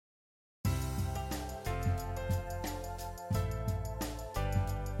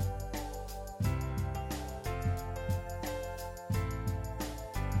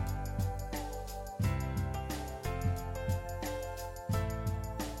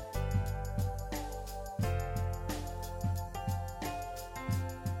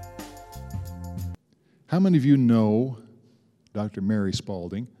How many of you know Dr. Mary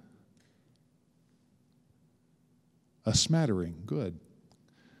Spaulding? A smattering, good.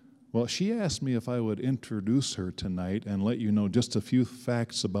 Well, she asked me if I would introduce her tonight and let you know just a few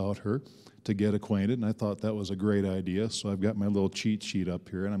facts about her to get acquainted, and I thought that was a great idea, so I've got my little cheat sheet up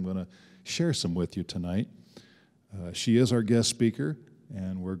here, and I'm going to share some with you tonight. She is our guest speaker,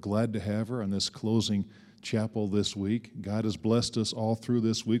 and we're glad to have her on this closing chapel this week. God has blessed us all through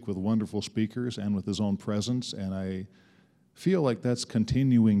this week with wonderful speakers and with His own presence, and I feel like that's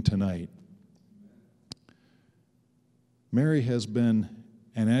continuing tonight. Mary has been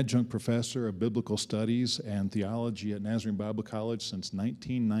an adjunct professor of biblical studies and theology at Nazarene Bible College since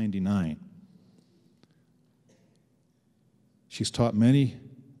 1999. She's taught many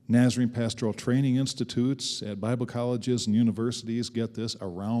Nazarene Pastoral Training Institutes at Bible colleges and universities, get this,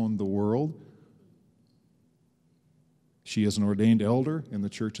 around the world. She is an ordained elder in the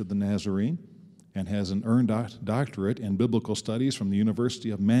Church of the Nazarene and has an earned doctorate in biblical studies from the University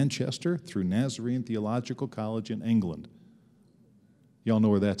of Manchester through Nazarene Theological College in England. Y'all know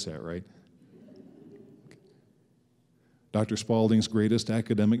where that's at, right? Dr. Spaulding's greatest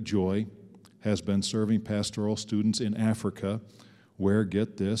academic joy has been serving pastoral students in Africa, where,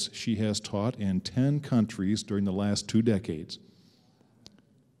 get this, she has taught in 10 countries during the last 2 decades.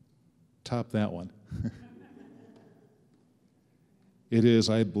 Top that one. It is,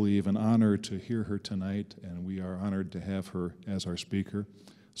 I believe, an honor to hear her tonight, and we are honored to have her as our speaker.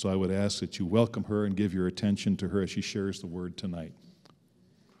 So I would ask that you welcome her and give your attention to her as she shares the word tonight.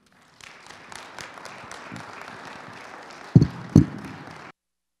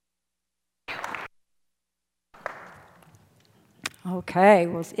 Okay,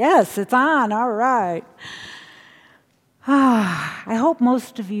 well, yes, it's on. All right. I hope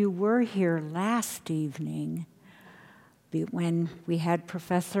most of you were here last evening when we had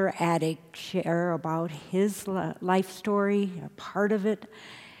Professor Addick share about his life story, a part of it,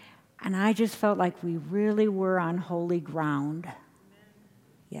 and I just felt like we really were on holy ground.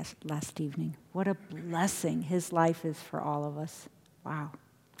 Yes, last evening. What a blessing his life is for all of us. Wow.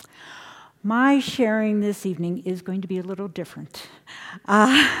 My sharing this evening is going to be a little different.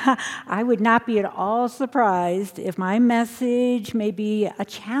 I would not be at all surprised if my message may be a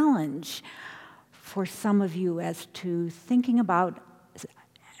challenge for some of you as to thinking about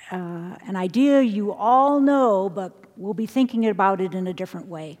an idea you all know, but we'll be thinking about it in a different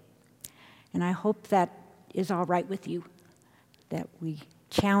way. And I hope that is all right with you, that we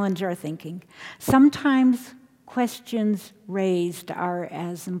challenge our thinking. Sometimes questions raised are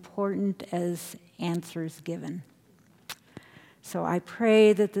as important as answers given. So I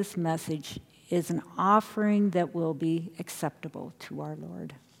pray that this message is an offering that will be acceptable to our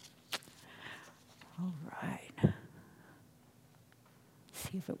Lord. All right.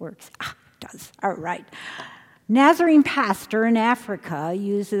 See if it works. It does. All right. Nazarene pastor in Africa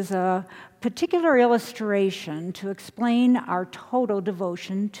uses a particular illustration to explain our total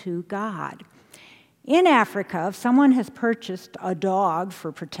devotion to God. In Africa, if someone has purchased a dog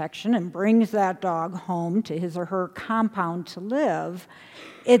for protection and brings that dog home to his or her compound to live,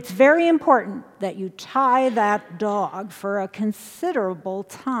 it's very important that you tie that dog for a considerable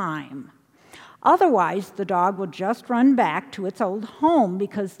time. Otherwise, the dog will just run back to its old home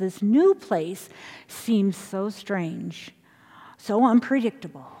because this new place seems so strange, so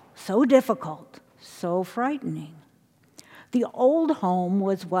unpredictable, so difficult, so frightening. The old home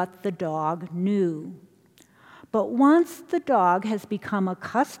was what the dog knew. But once the dog has become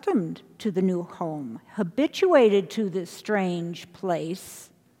accustomed to the new home, habituated to this strange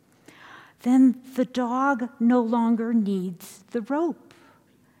place, then the dog no longer needs the rope.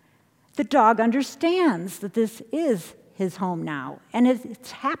 The dog understands that this is his home now, and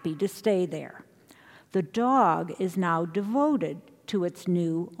it's happy to stay there. The dog is now devoted to its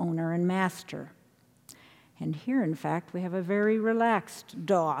new owner and master. And here, in fact, we have a very relaxed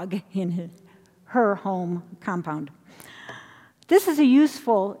dog in her home compound. This is a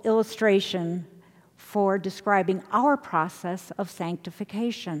useful illustration for describing our process of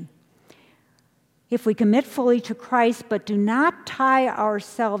sanctification. If we commit fully to Christ but do not tie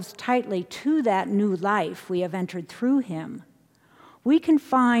ourselves tightly to that new life we have entered through Him, we can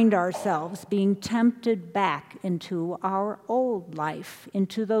find ourselves being tempted back into our old life,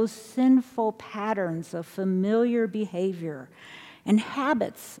 into those sinful patterns of familiar behavior and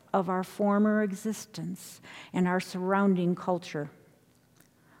habits of our former existence and our surrounding culture.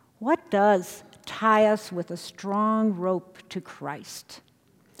 What does tie us with a strong rope to Christ?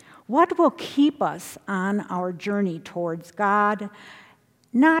 What will keep us on our journey towards God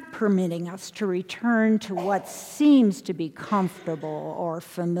not permitting us to return to what seems to be comfortable or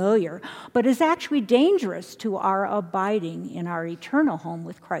familiar, but is actually dangerous to our abiding in our eternal home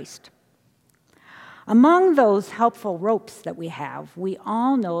with Christ. Among those helpful ropes that we have, we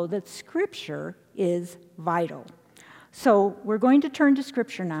all know that Scripture is vital. So we're going to turn to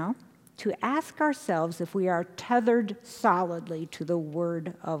Scripture now to ask ourselves if we are tethered solidly to the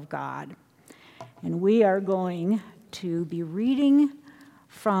Word of God. And we are going to be reading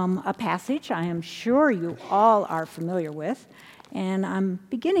from a passage I am sure you all are familiar with, and I'm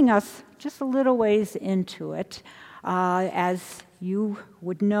beginning us just a little ways into it. As you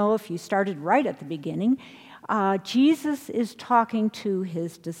would know if you started right at the beginning, Jesus is talking to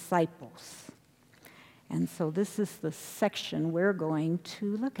his disciples. And so this is the section we're going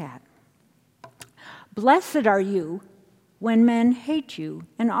to look at. Blessed are you when men hate you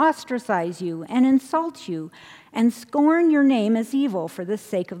and ostracize you and insult you and scorn your name as evil for the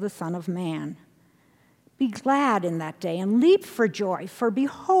sake of the Son of Man. Be glad in that day and leap for joy, for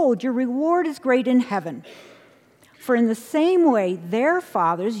behold, your reward is great in heaven. For in the same way their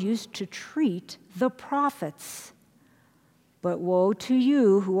fathers used to treat the prophets. But woe to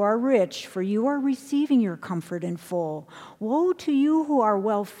you who are rich, for you are receiving your comfort in full. Woe to you who are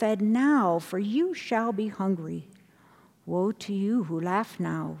well fed now, for you shall be hungry. Woe to you who laugh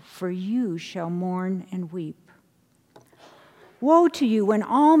now, for you shall mourn and weep. Woe to you when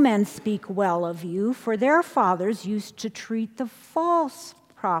all men speak well of you, for their fathers used to treat the false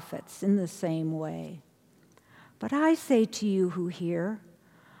prophets in the same way. But I say to you who hear,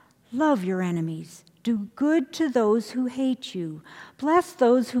 love your enemies, do good to those who hate you, bless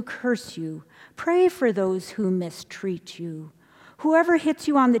those who curse you, pray for those who mistreat you. Whoever hits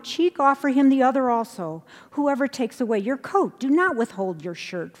you on the cheek, offer him the other also. Whoever takes away your coat, do not withhold your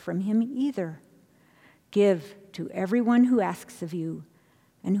shirt from him either. Give to everyone who asks of you,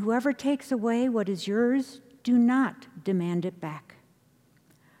 and whoever takes away what is yours, do not demand it back.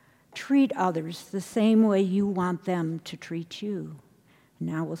 Treat others the same way you want them to treat you.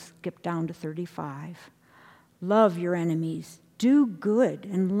 Now we'll skip down to 35. Love your enemies. Do good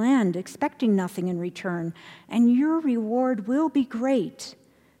and lend, expecting nothing in return, and your reward will be great.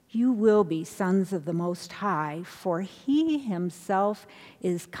 You will be sons of the Most High, for he himself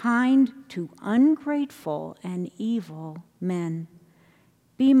is kind to ungrateful and evil men.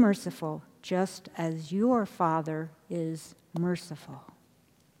 Be merciful, just as your Father is merciful.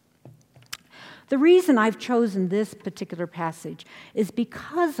 The reason I've chosen this particular passage is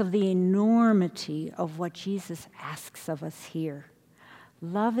because of the enormity of what Jesus asks of us here.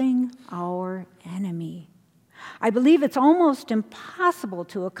 Loving our enemy. I believe it's almost impossible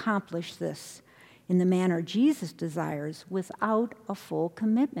to accomplish this in the manner Jesus desires without a full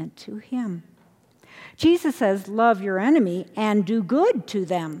commitment to him. Jesus says, love your enemy and do good to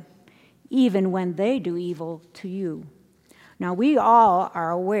them, even when they do evil to you. Now, we all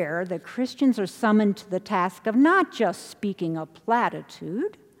are aware that Christians are summoned to the task of not just speaking a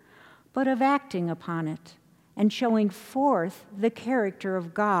platitude, but of acting upon it and showing forth the character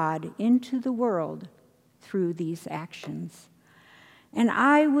of God into the world through these actions. And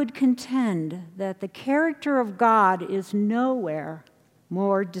I would contend that the character of God is nowhere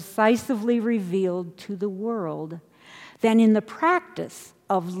more decisively revealed to the world than in the practice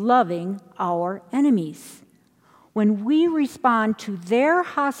of loving our enemies. When we respond to their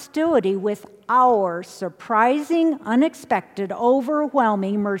hostility with our surprising, unexpected,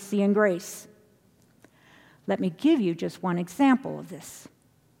 overwhelming mercy and grace. Let me give you just one example of this.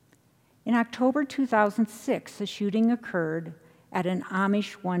 In October 2006, a shooting occurred at an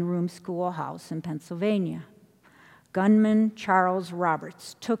Amish one-room schoolhouse in Pennsylvania. Gunman Charles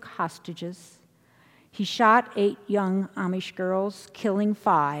Roberts took hostages. He shot 8 young Amish girls, killing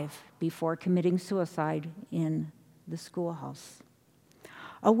 5 before committing suicide in the schoolhouse.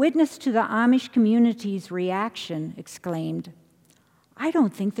 A witness to the Amish community's reaction exclaimed, I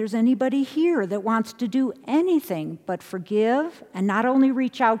don't think there's anybody here that wants to do anything but forgive and not only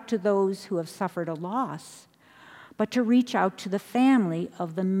reach out to those who have suffered a loss, but to reach out to the family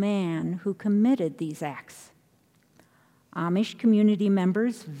of the man who committed these acts. Amish community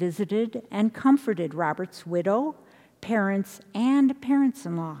members visited and comforted Robert's widow, parents, and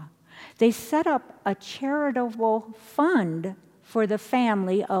parents-in-law. They set up a charitable fund for the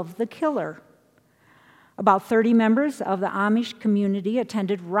family of the killer. About 30 members of the Amish community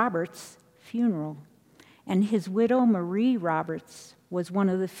attended Robert's funeral, and his widow, Marie Roberts, was one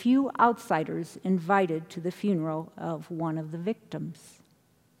of the few outsiders invited to the funeral of one of the victims.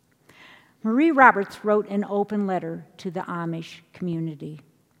 Marie Roberts wrote an open letter to the Amish community.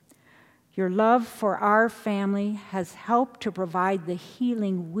 Your love for our family has helped to provide the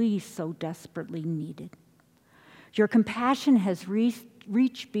healing we so desperately needed. Your compassion has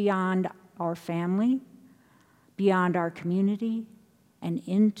reached beyond our family, beyond our community, and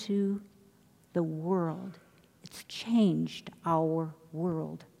into the world. It's changed our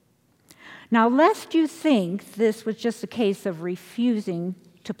world. Now, lest you think this was just a case of refusing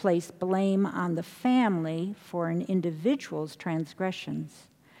to place blame on the family for an individual's transgressions,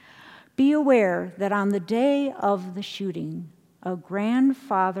 be aware that on the day of the shooting, a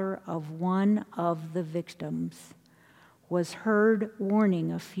grandfather of one of the victims was heard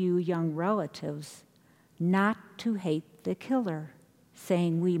warning a few young relatives not to hate the killer,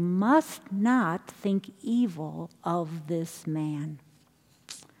 saying, "We must not think evil of this man."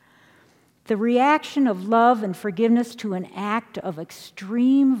 The reaction of love and forgiveness to an act of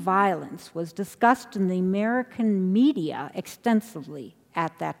extreme violence was discussed in the American media extensively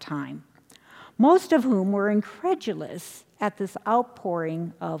at that time, most of whom were incredulous at this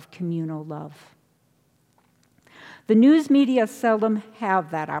outpouring of communal love. The news media seldom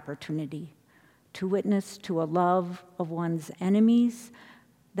have that opportunity to witness to a love of one's enemies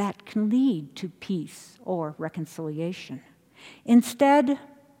that can lead to peace or reconciliation. Instead,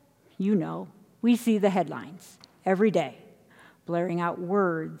 we see the headlines every day, blaring out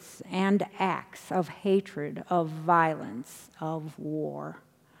words and acts of hatred, of violence, of war.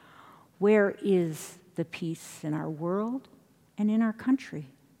 Where is the peace in our world and in our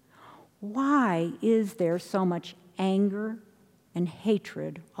country? Why is there so much anger and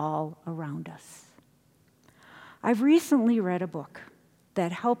hatred all around us? I've recently read a book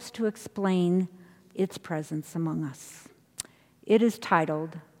that helps to explain its presence among us. It is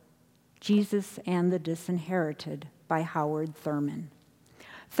titled Jesus and the Disinherited by Howard Thurman.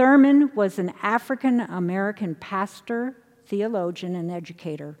 Thurman was an African-American pastor, theologian, and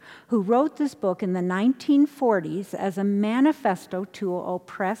educator who wrote this book in the 1940s as a manifesto to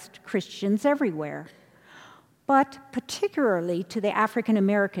oppressed Christians everywhere, but particularly to the African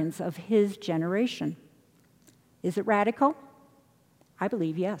Americans of his generation. Is it radical? I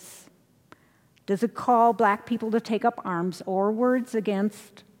believe yes. Does it call black people to take up arms or words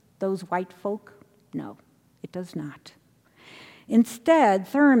against those white folk? No, it does not. Instead,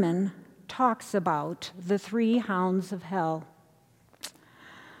 Thurman talks about the three hounds of hell.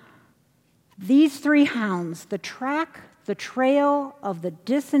 These three hounds, the trail of the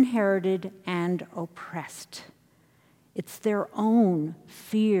disinherited and oppressed. It's their own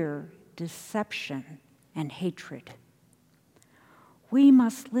fear, deception, and hatred. We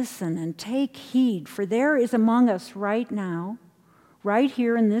must listen and take heed, for there is among us right now, right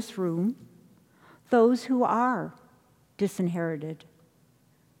here in this room, those who are disinherited,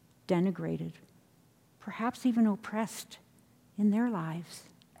 denigrated, perhaps even oppressed in their lives.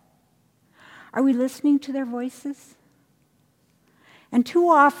 Are we listening to their voices? And too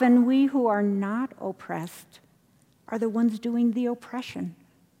often, we who are not oppressed are the ones doing the oppression,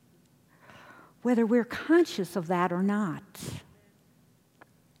 whether we're conscious of that or not.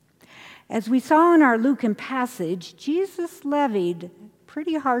 As we saw in our Lucan passage, Jesus levied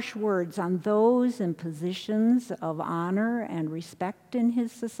pretty harsh words on those in positions of honor and respect in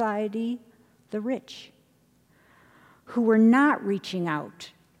his society, the rich, who were not reaching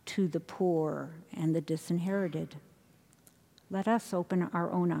out to the poor and the disinherited. Let us open our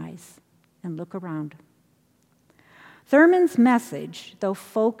own eyes and look around. Thurman's message, though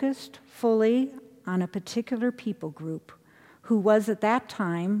focused fully on a particular people group, who was at that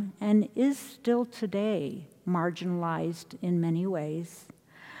time and is still today marginalized in many ways,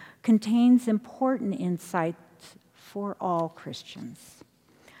 contains important insights for all Christians.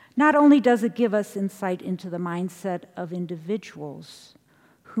 Not only does it give us insight into the mindset of individuals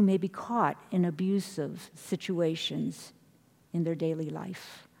who may be caught in abusive situations in their daily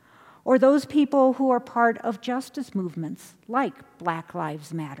life, or those people who are part of justice movements like Black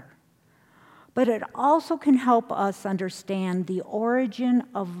Lives Matter, but it also can help us understand the origin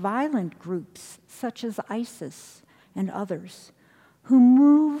of violent groups such as ISIS and others, who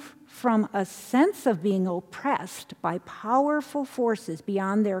move from a sense of being oppressed by powerful forces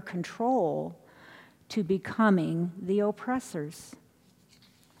beyond their control to becoming the oppressors.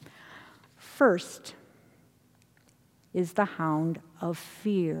 First is the hound of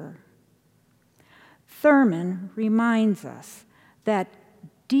fear. Thurman reminds us that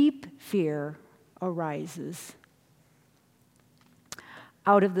deep fear arises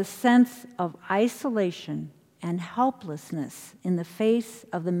out of the sense of isolation and helplessness in the face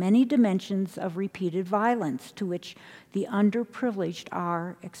of the many dimensions of repeated violence to which the underprivileged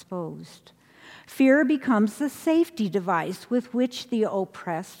are exposed. Fear becomes the safety device with which the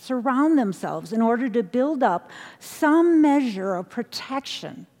oppressed surround themselves in order to build up some measure of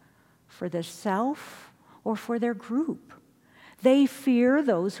protection for their self or for their group. They fear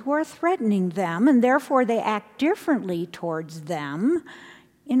those who are threatening them, and therefore they act differently towards them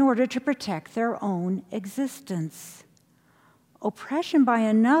in order to protect their own existence. Oppression by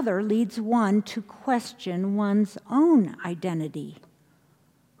another leads one to question one's own identity.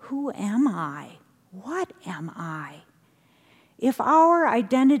 Who am I? What am I? If our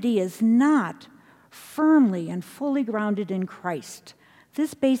identity is not firmly and fully grounded in Christ,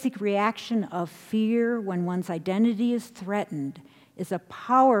 this basic reaction of fear when one's identity is threatened is a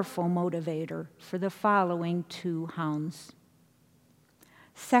powerful motivator for the following two hounds.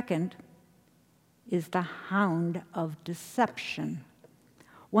 Second is the hound of deception.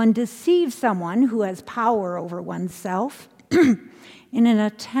 One deceives someone who has power over oneself in an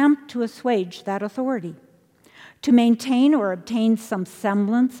attempt to assuage that authority, to maintain or obtain some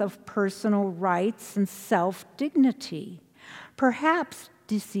semblance of personal rights and self-dignity, perhaps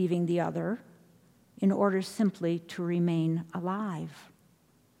deceiving the other in order simply to remain alive.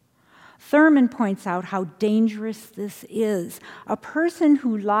 Thurman points out how dangerous this is. A person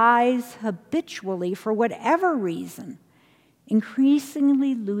who lies habitually for whatever reason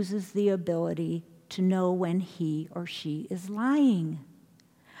increasingly loses the ability to know when he or she is lying.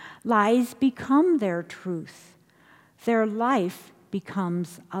 Lies become their truth. Their life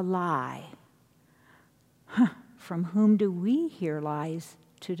becomes a lie. From whom do we hear lies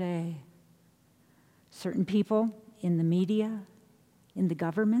today? Certain people in the media, in the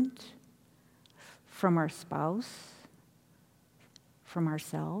government, from our spouse, from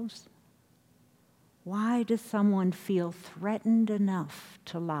ourselves. Why does someone feel threatened enough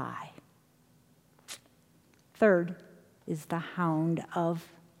to lie? Third is the hound of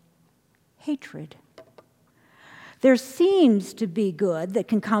hatred. There seems to be good that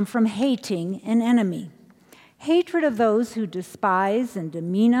can come from hating an enemy. Hatred of those who despise and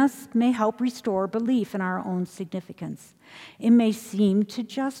demean us may help restore belief in our own significance. It may seem to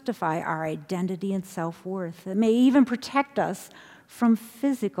justify our identity and self-worth. It may even protect us from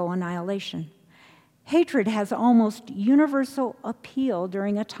physical annihilation. Hatred has almost universal appeal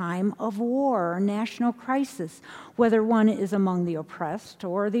during a time of war or national crisis, whether one is among the oppressed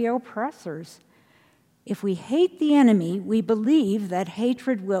or the oppressors. If we hate the enemy, we believe that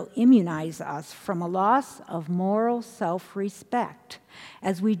hatred will immunize us from a loss of moral self-respect,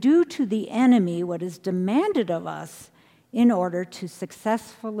 as we do to the enemy what is demanded of us in order to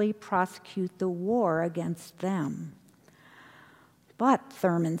successfully prosecute the war against them. But,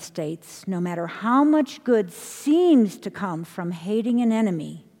 Thurman states, no matter how much good seems to come from hating an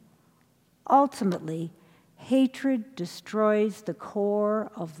enemy, ultimately, hatred destroys the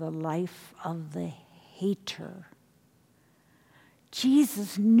core of the life of the hater.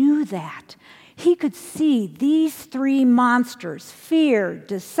 Jesus knew that. He could see these three monsters, fear,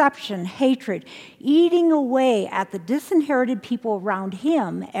 deception, hatred, eating away at the disinherited people around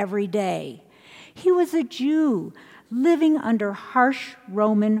him every day. He was a Jew living under harsh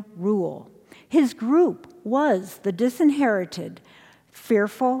Roman rule. His group was the disinherited,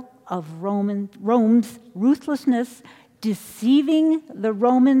 fearful of Rome's ruthlessness, deceiving the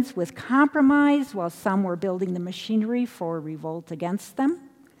Romans with compromise while some were building the machinery for revolt against them,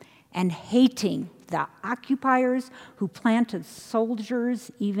 and hating the occupiers who planted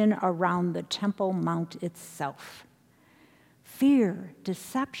soldiers even around the Temple Mount itself. Fear,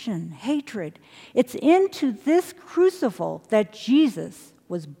 deception, hatred. It's into this crucible that Jesus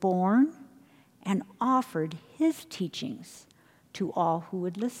was born and offered his teachings to all who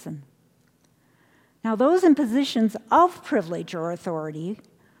would listen. Now, those in positions of privilege or authority,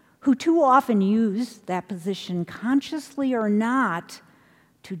 who too often use that position consciously or not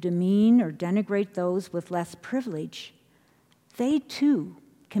to demean or denigrate those with less privilege, they too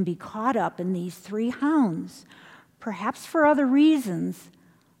can be caught up in these three hounds, perhaps for other reasons,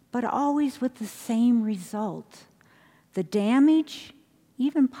 but always with the same result: the damage,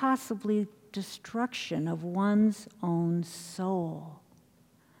 even possibly destruction of one's own soul.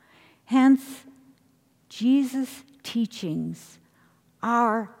 Hence, Jesus' teachings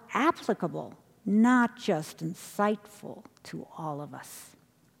are applicable, not just insightful, to all of us.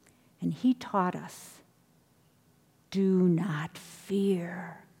 And he taught us, do not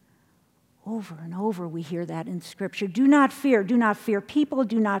fear. Over and over we hear that in Scripture. Do not fear. Do not fear people.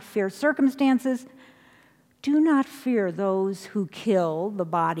 Do not fear circumstances. Do not fear those who kill the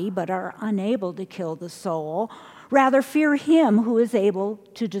body but are unable to kill the soul. Rather, fear him who is able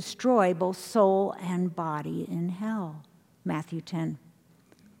to destroy both soul and body in hell. Matthew 10.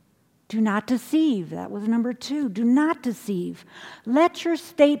 Do not deceive. That was number 2. Do not deceive. Let your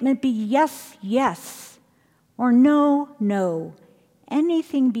statement be yes, yes, or no, no.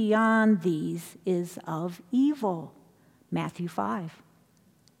 Anything beyond these is of evil. Matthew 5.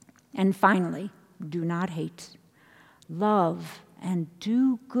 And finally, do not hate. Love and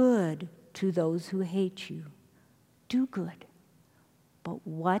do good to those who hate you. Do good. But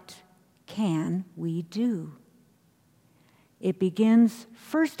what can we do? It begins,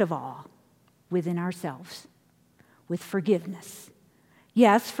 first of all, within ourselves, with forgiveness.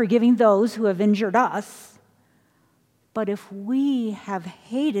 Yes, forgiving those who have injured us. But if we have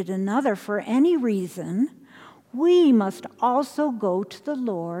hated another for any reason, we must also go to the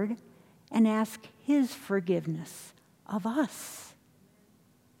Lord and ask His forgiveness of us.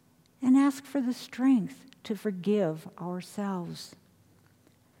 And ask for the strength to forgive ourselves.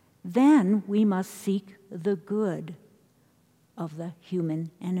 Then we must seek the good of the human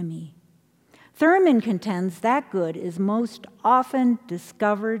enemy. Thurman contends that good is most often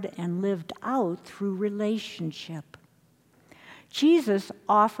discovered and lived out through relationship. Jesus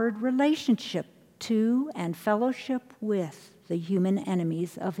offered relationship to and fellowship with the human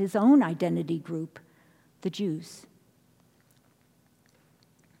enemies of his own identity group, the Jews.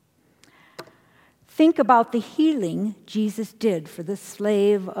 Think about the healing Jesus did for the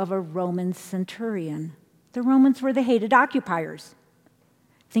slave of a Roman centurion. The Romans were the hated occupiers.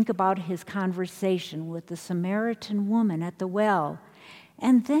 Think about his conversation with the Samaritan woman at the well.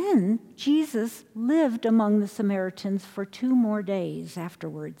 And then Jesus lived among the Samaritans for 2 more days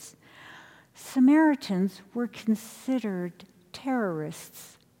afterwards. Samaritans were considered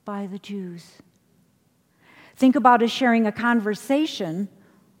terrorists by the Jews. Think about us sharing a conversation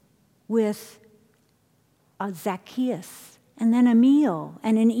with Zacchaeus, and then a meal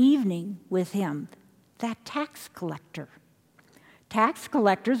and an evening with him, that tax collector. Tax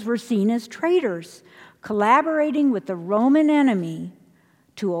collectors were seen as traitors, collaborating with the Roman enemy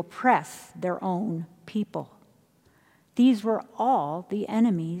to oppress their own people. These were all the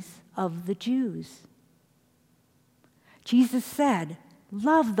enemies of the Jews. Jesus said,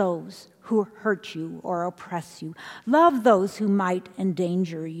 love those who hurt you or oppress you. Love those who might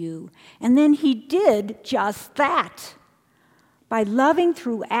endanger you. And then he did just that. By loving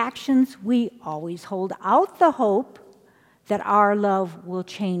through actions, we always hold out the hope that our love will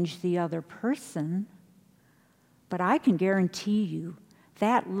change the other person. But I can guarantee you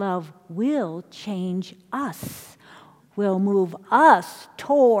that love will change us, will move us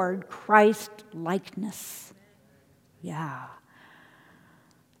toward Christ-likeness. Yeah.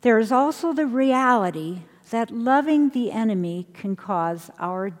 There is also the reality that loving the enemy can cause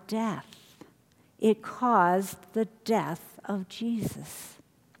our death. It caused the death of Jesus.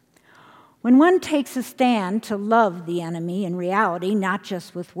 When one takes a stand to love the enemy in reality, not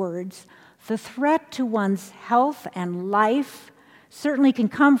just with words, the threat to one's health and life certainly can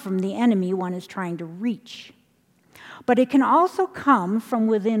come from the enemy one is trying to reach. But it can also come from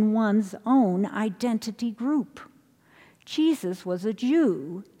within one's own identity group. Jesus was a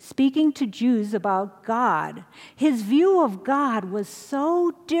Jew speaking to Jews about God. His view of God was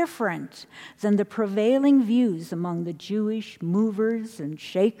so different than the prevailing views among the Jewish movers and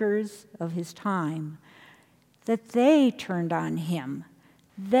shakers of his time that they turned on him.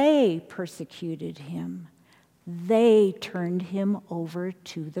 They persecuted him. They turned him over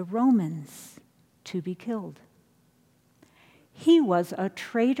to the Romans to be killed. He was a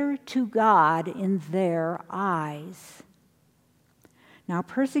traitor to God in their eyes. Now,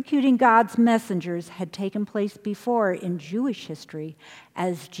 persecuting God's messengers had taken place before in Jewish history,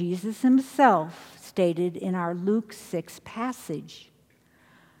 as Jesus himself stated in our Luke 6 passage.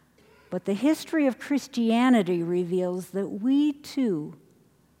 But the history of Christianity reveals that we too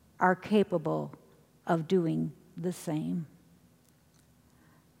are capable of doing the same.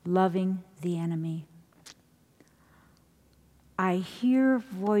 Loving the enemy. I hear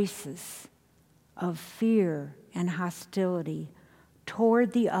voices of fear and hostility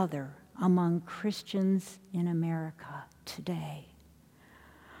toward the other among Christians in America today.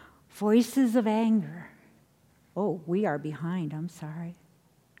 Voices of anger. Oh, we are behind, I'm sorry.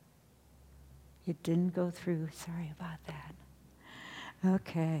 It didn't go through, sorry about that.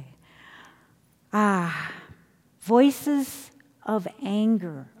 Okay. Voices of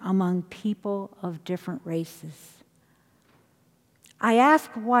anger among people of different races. I ask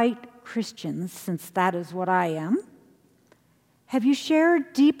white Christians, since that is what I am, have you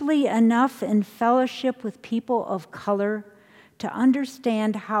shared deeply enough in fellowship with people of color to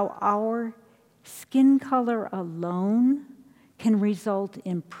understand how our skin color alone can result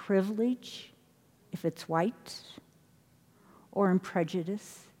in privilege if it's white, or in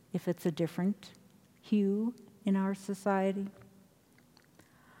prejudice if it's a different hue in our society?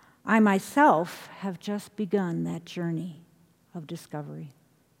 I myself have just begun that journey of discovery.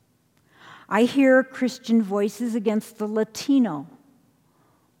 I hear Christian voices against the Latino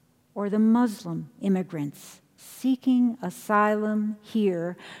or the Muslim immigrants seeking asylum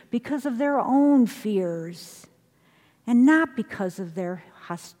here because of their own fears and not because of their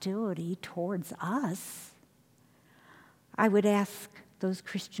hostility towards us. I would ask those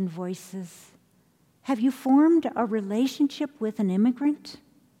Christian voices, have you formed a relationship with an immigrant?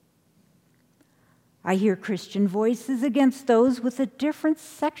 I hear Christian voices against those with a different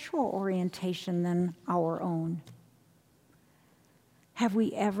sexual orientation than our own. Have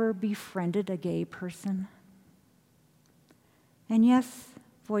we ever befriended a gay person? And yes,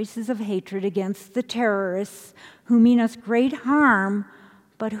 voices of hatred against the terrorists who mean us great harm,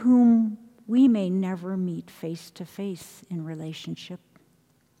 but whom we may never meet face to face in relationship.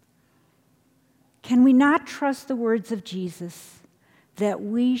 Can we not trust the words of Jesus that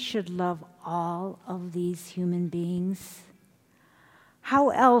we should love all of these human beings? How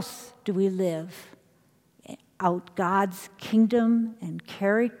else do we live out God's kingdom and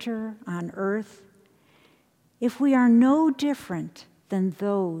character on earth if we are no different than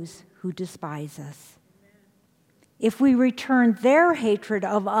those who despise us? If we return their hatred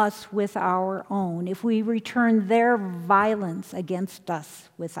of us with our own, if we return their violence against us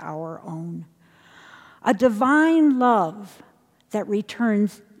with our own, a divine love that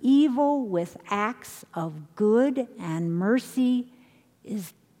returns evil with acts of good and mercy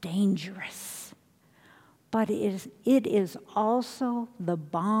is dangerous. But it is also the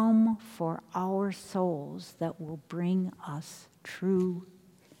balm for our souls that will bring us true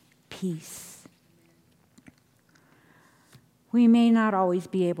peace. We may not always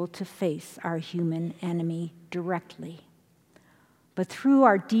be able to face our human enemy directly, but through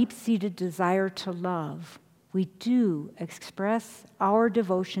our deep-seated desire to love, we do express our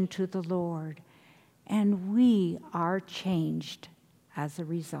devotion to the Lord, and we are changed as a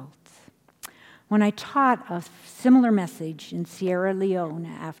result. When I taught a similar message in Sierra Leone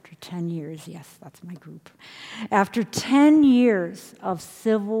after 10 years, yes, that's my group, after 10 years of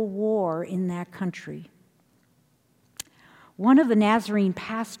civil war in that country, one of the Nazarene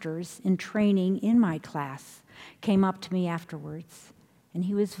pastors in training in my class came up to me afterwards, and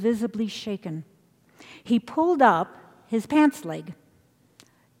he was visibly shaken. He pulled up his pants leg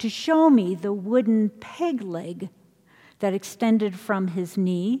to show me the wooden peg leg that extended from his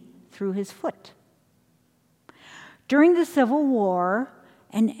knee through his foot. During the Civil War,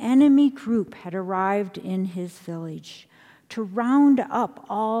 an enemy group had arrived in his village to round up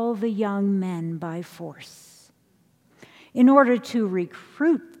all the young men by force in order to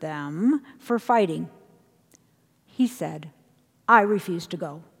recruit them for fighting. He said, "I refuse to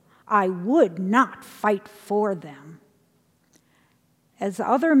go. I would not fight for them." As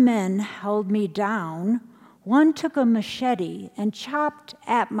other men held me down, one took a machete and chopped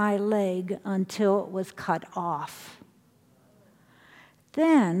at my leg until it was cut off.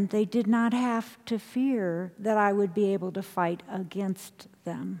 Then they did not have to fear that I would be able to fight against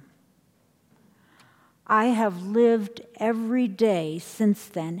them. I have lived every day since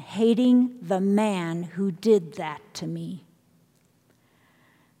then hating the man who did that to me.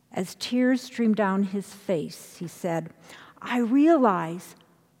 As tears streamed down his face, he said, "I realize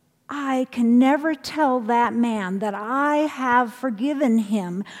I can never tell that man that I have forgiven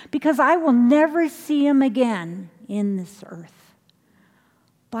him because I will never see him again in this earth.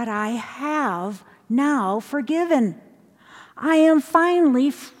 But I have now forgiven. I am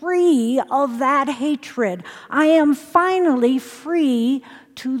finally free of that hatred. I am finally free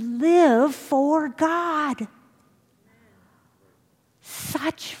to live for God."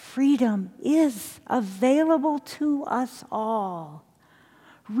 Such freedom is available to us all.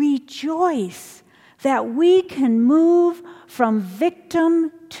 Rejoice that we can move from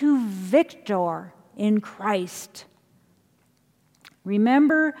victim to victor in Christ.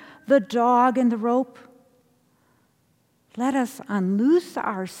 Remember the dog and the rope? Let us unloose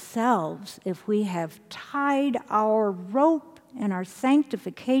ourselves if we have tied our rope and our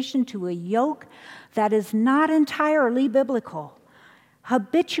sanctification to a yoke that is not entirely biblical,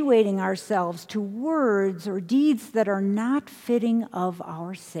 habituating ourselves to words or deeds that are not fitting of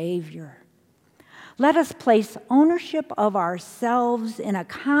our Savior. Let us place ownership of ourselves in a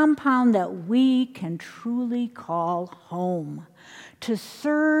compound that we can truly call home, to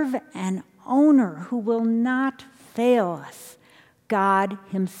serve an owner who will not fail us, God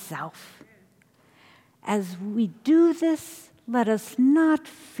Himself. As we do this, let us not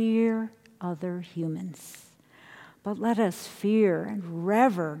fear other humans, but let us fear and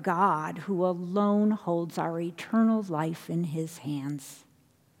revere God, who alone holds our eternal life in his hands.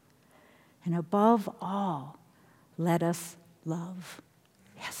 And above all, let us love.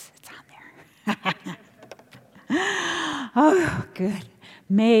 Yes, it's on there. Oh, good.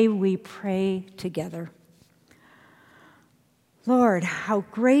 May we pray together. Lord, how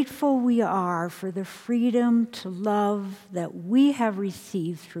grateful we are for the freedom to love that we have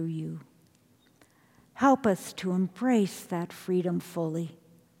received through you. Help us to embrace that freedom fully.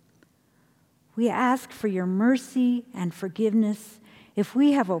 We ask for your mercy and forgiveness if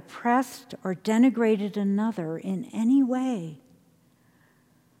we have oppressed or denigrated another in any way.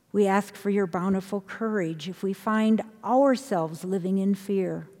 We ask for your bountiful courage if we find ourselves living in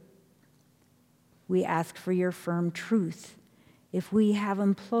fear. We ask for your firm truth if we have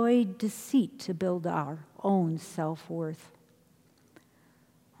employed deceit to build our own self-worth.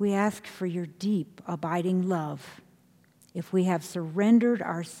 We ask for your deep, abiding love if we have surrendered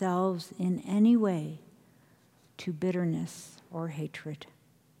ourselves in any way to bitterness or hatred.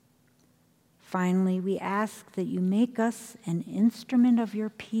 Finally, we ask that you make us an instrument of your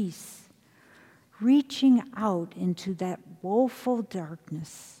peace, reaching out into that woeful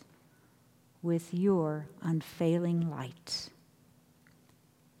darkness with your unfailing light.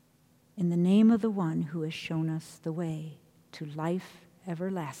 In the name of the one who has shown us the way to life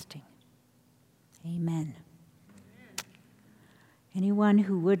everlasting. Amen. Anyone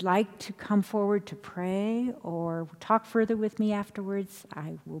who would like to come forward to pray or talk further with me afterwards,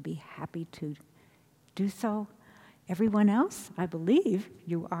 I will be happy to do so. Everyone else, I believe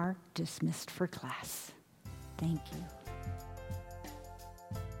you are dismissed for class. Thank you.